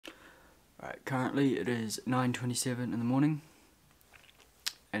Right, currently it is 9:27 in the morning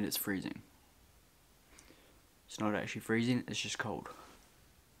and it's freezing. It's not actually freezing, it's just cold.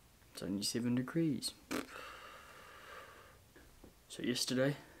 It's only 7 degrees. So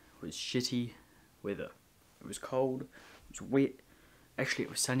yesterday was shitty weather. It was cold, it was wet. Actually, it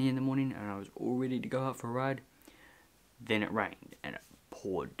was sunny in the morning and I was all ready to go out for a ride. Then it rained and it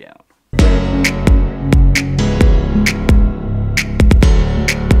poured down.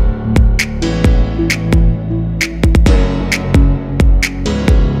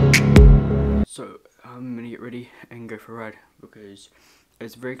 So I'm gonna get ready and go for a ride because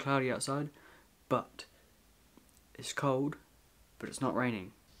it's very cloudy outside, but it's cold, but it's not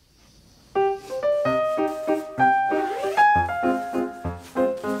raining.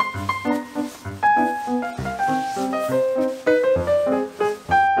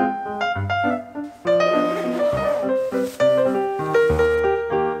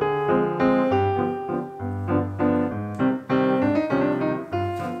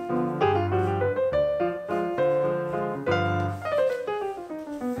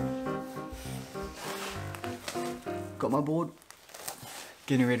 Got my board,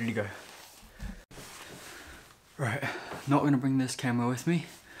 getting ready to go. Right, not gonna bring this camera with me.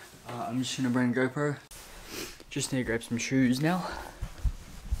 I'm just gonna bring a GoPro. Just need to grab some shoes now.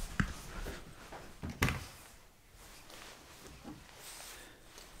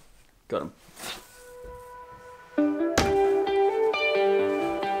 Got 'em.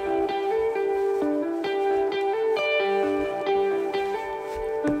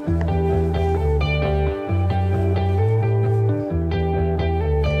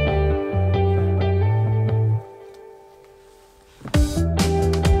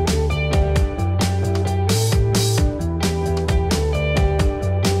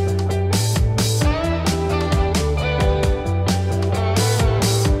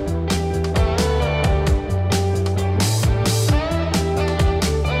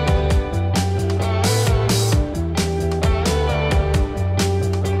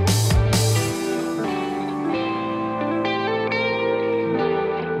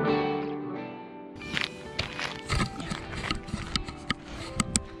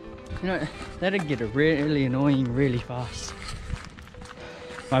 You know, that'd get really annoying really fast.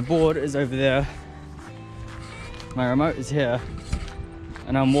 My board is over there, my remote is here,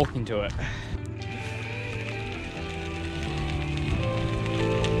 and I'm walking to it.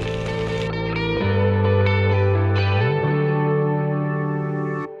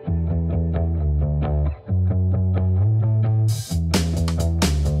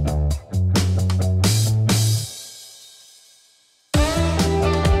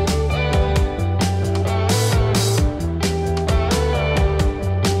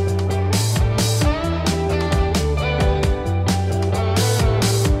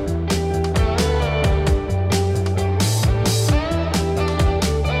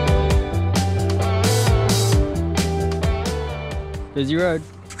 Busy road.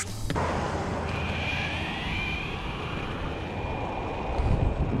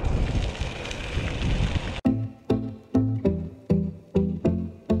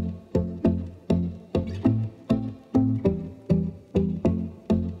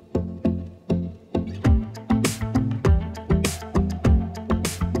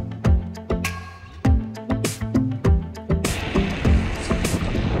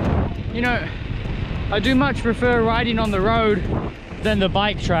 You know, I do much prefer riding on the road than the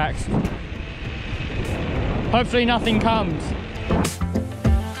bike tracks. Hopefully nothing comes.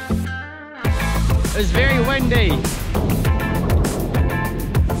 It's very windy.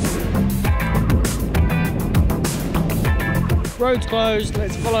 Road's closed,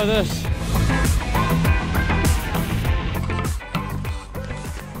 let's follow this.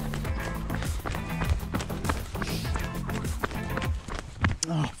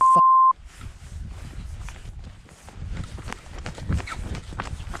 Oh, fuck.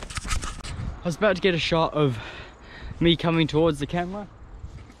 I was about to get a shot of me coming towards the camera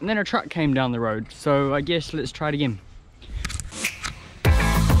and then a truck came down the road, so I guess let's try it again.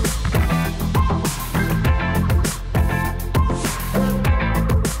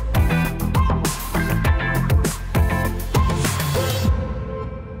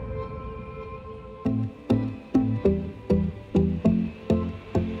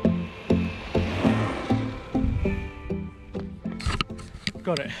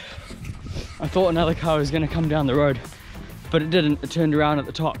 Got it. I thought another car was going to come down the road, but it didn't. It turned around at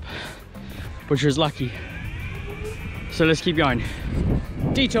the top, which was lucky. So let's keep going.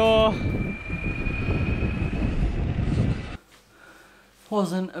 Detour!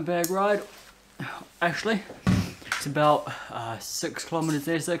 Wasn't a bad ride, actually. It's about 6 kilometers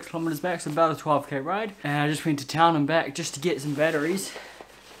there, 6 kilometers back, so about a 12k ride. And I just went to town and back just to get some batteries.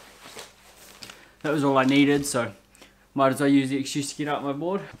 That was all I needed, so might as well use the excuse to get out my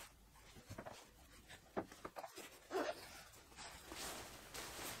board.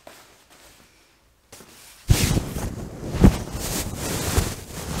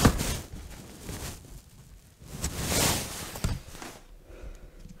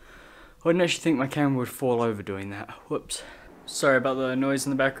 I wouldn't actually think my camera would fall over doing that. Whoops. Sorry about the noise in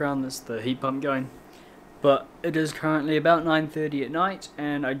the background, that's the heat pump going. But it is currently about 9:30 at night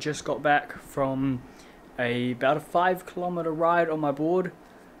and I just got back from about a 5 kilometer ride on my board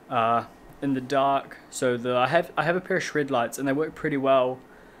in the dark. So I have a pair of shred lights and they work pretty well.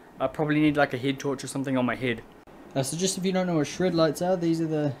 I probably need like a head torch or something on my head. So just if you don't know what shred lights are, these are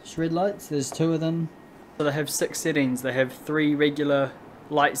the shred lights. There's 2 of them. So they have 6 settings. They have 3 regular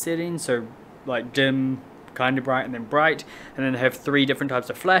light settings, so like dim, kind of bright, and then bright, and then they have 3 different types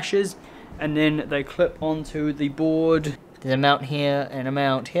of flashes, and then they clip onto the board. There's a mount here and a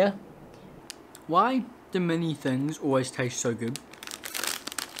mount here. Why do mini things always taste so good?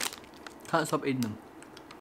 Can't stop eating them.